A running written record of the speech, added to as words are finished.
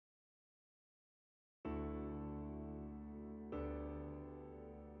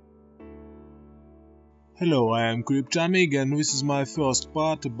Hello, I am Cryptamig and this is my first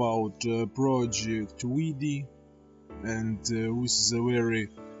part about project Vidy, and this is a very,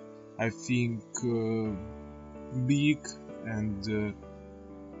 I think, big and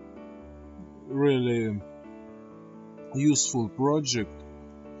really useful project.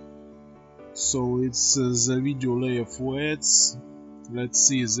 So it's the video layer for ads. Let's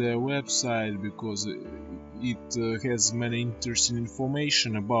see their website because it has many interesting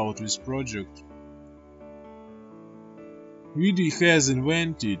information about this project. Vidy has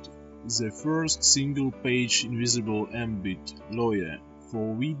invented the first single-page invisible embed layer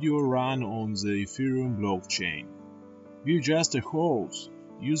for video run on the Ethereum blockchain. With just a host,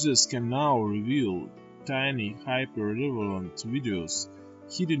 users can now reveal tiny, hyper-relevant videos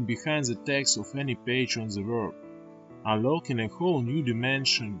hidden behind the text of any page on the web, unlocking a whole new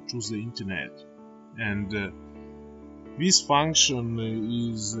dimension to the internet. And this function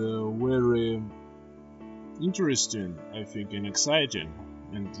is very interesting, I think, and exciting,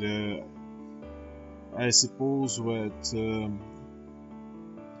 and I suppose that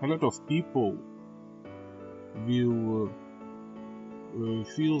a lot of people will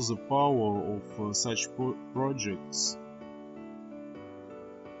feel the power of such projects,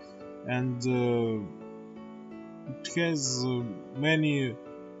 and it has many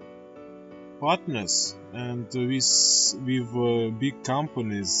partners and with big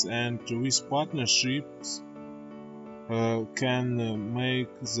companies, and with partnerships can make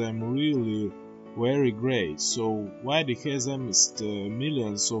them really very great. So Vidy has almost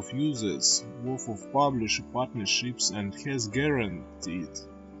millions of users worth of publisher partnerships and has guaranteed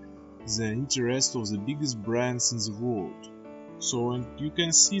the interest of the biggest brands in the world. So, and you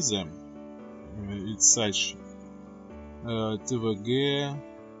can see them. It's such TVG,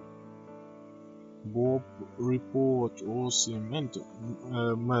 Bob Report, Awesome, and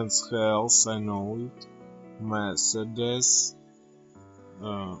Men's Health, I know it, Mercedes,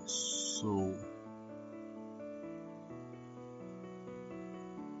 so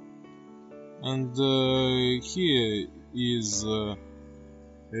and here is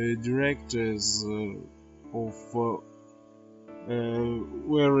directors of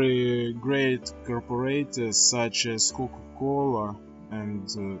very great corporates such as Coca-Cola, and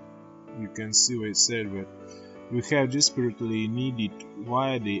you can see they said that we have desperately needed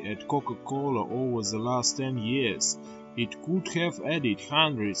Vidy at Coca-Cola over the last 10 years. It could have added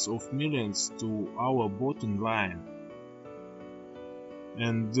hundreds of millions to our bottom line.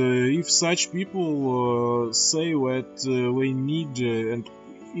 And if such people say that we need, and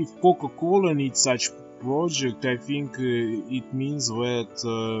if Coca-Cola needs such project, I think it means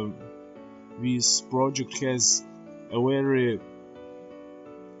that this project has a very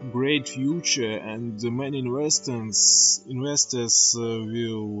great future, and many investors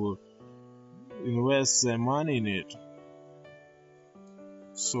will invest their money in it.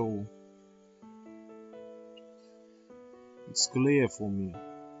 So it's clear for me,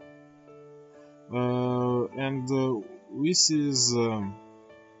 and this is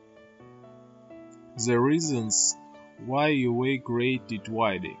the reasons why we created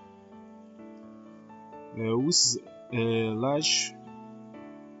Vidy. With a large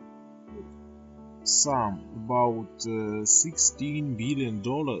sum, about $16 billion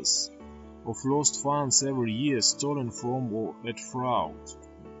of lost funds every year stolen from or at fraud.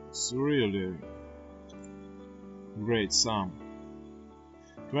 It's really great sum.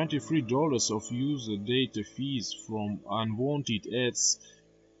 $23 of user data fees from unwanted ads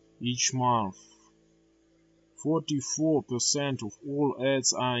each month. 44% of all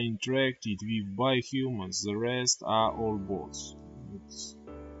ads are interacted with by humans, the rest are all bots.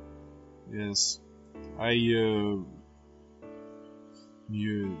 Yes, I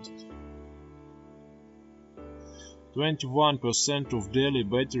used 21% of daily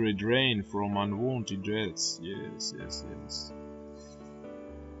battery drain from unwanted ads. Yes.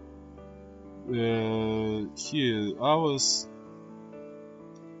 Here ours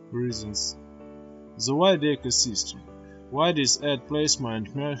reasons. The Vidy ecosystem. Vidy's ad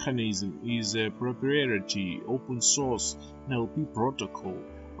placement mechanism is a proprietary open source NLP protocol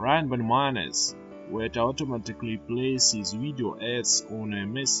run by miners that automatically places video ads on a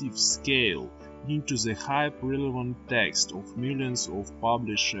massive scale into the hyper-relevant text of millions of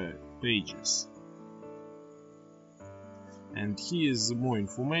publisher pages. And here is more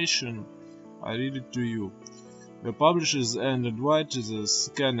information. I read it to you. The publishers and advertisers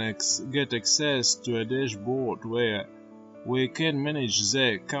can get access to a dashboard where they can manage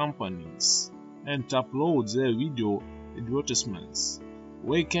their campaigns and upload their video advertisements.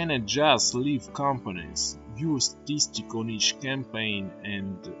 We can adjust leave campaigns, view statistics on each campaign,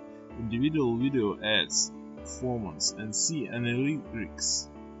 and individual video ads, performance, and see analytics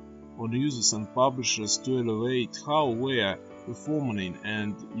on users and publishers to evaluate how they are performing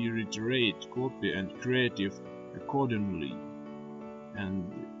and iterate copy and creative accordingly.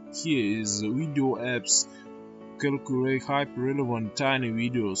 And here is video apps calculate hyper-relevant tiny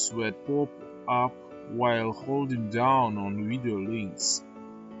videos that pop up while holding down on video links,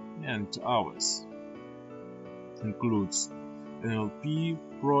 and others includes NLP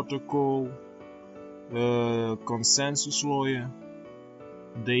protocol, consensus lawyer,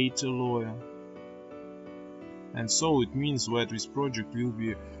 data lawyer, and so it means that this project will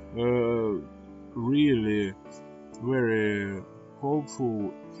be really very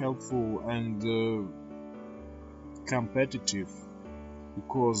helpful and competitive,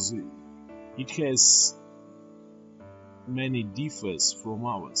 because it has many differs from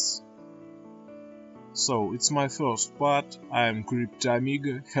ours. So it's my first part. I am Crypto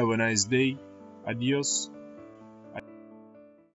Amigo. Have a nice day. Adios.